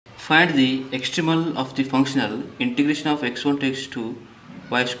Find the extremal of the functional integration of x1 to x2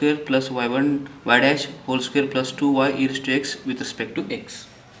 y square plus y1 y dash whole square plus 2y e raised to x with respect to x.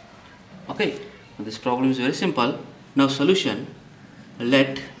 Okay, this problem is very simple. Now solution,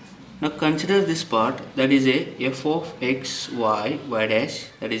 now consider this part, that is a f of x y y dash,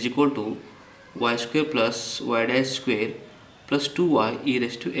 that is equal to y square plus y dash square plus 2y e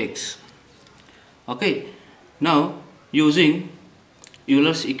raised to x. Okay, now using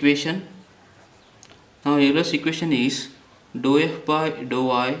Euler's equation. Now Euler's equation is dou f by dou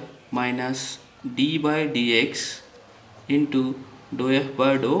y minus d by dx into dou f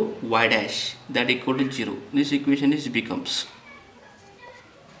by dou y dash, that equal to 0. This equation becomes.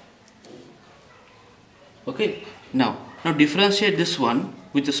 Okay, now differentiate this one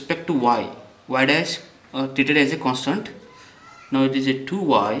with respect to y dash treated as a constant. Now it is a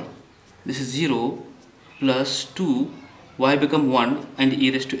 2y, this is 0 plus 2, y become 1 and e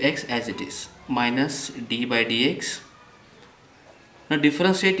raised to x as it is, minus d by dx. Now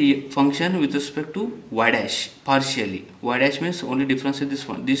differentiate function with respect to y dash partially. Y dash means only differentiate this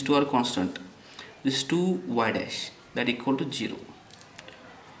one. These two are constant. This 2y dash, that equal to 0.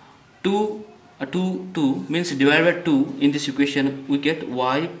 2 means divided by 2 in this equation we get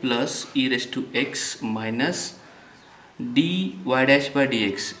y plus e raised to x minus dy dash by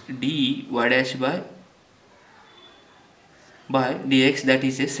dx, dy dash by dx, that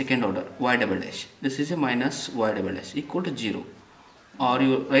is a second order y double dash. This is a minus y double dash equal to 0. Or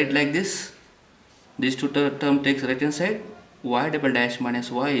you write like this, these two term takes right hand side, y double dash minus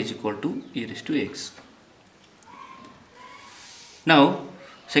y is equal to e raised to x. Now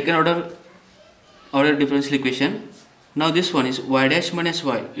second order differential equation. Now this one is y dash minus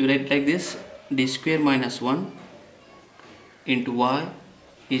y, you write like this, d square minus 1 into y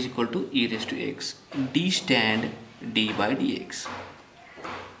is equal to e raised to x, d stand d by dx.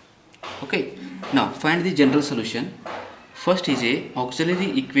 Okay, now find the general solution. First is a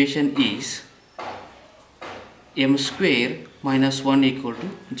auxiliary equation is m square minus 1 equal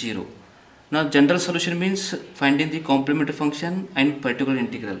to 0. Now general solution means finding the complementary function and particular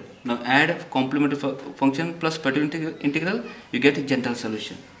integral. Now add complementary function plus particular integral, you get a general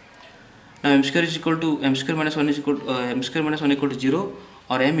solution. Now m square minus 1 is equal to m square minus 1 equal to 0,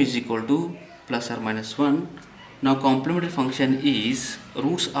 or m is equal to plus or minus 1. Now complementary function is,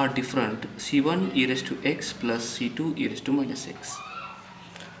 roots are different, c1 e raised to x plus c2 e raised to minus x.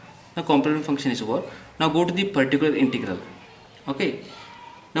 Now complementary function is over. Now go to the particular integral. Okay,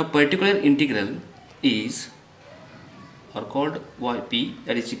 now particular integral is called yp,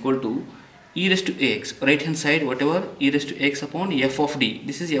 that is equal to e raised to x, right hand side whatever, e raised to x upon f of d.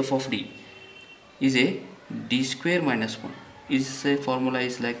 This is f of d is a d square minus 1. Is a formula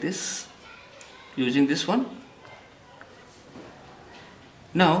is like this, using this one.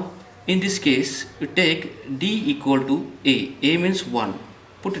 Now in this case you take d equal to a means 1,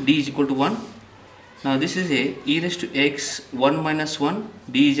 put d is equal to 1. Now this is a e raised to x 1 minus 1,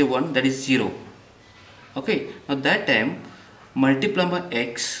 d is a 1, that is 0. Okay, now that time multiply by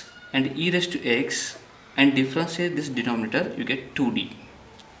x and e raised to x and differentiate this denominator, you get 2d.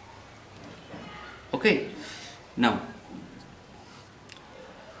 Okay, now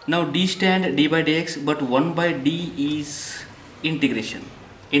d stand d by dx, but 1 by d is integration,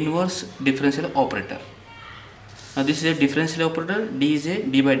 inverse differential operator. Now this is a differential operator, d is a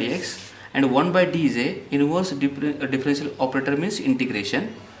d by dx, and 1 by d is a inverse differential operator, means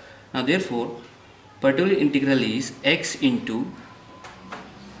integration. Now therefore particular integral is x into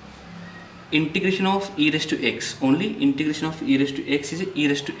integration of e raised to x. Only integration of e raised to x is e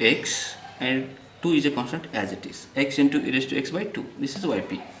raised to x, and 2 is a constant as it is, x into e raised to x by 2. This is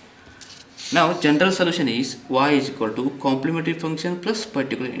yp. Now general solution is y is equal to complementary function plus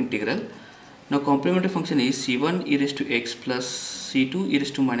particular integral. Now complementary function is c1 e raised to x plus c2 e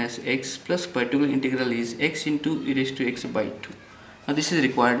raised to minus x plus particular integral is x into e raised to x by 2. Now this is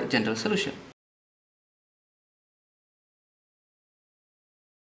required general solution.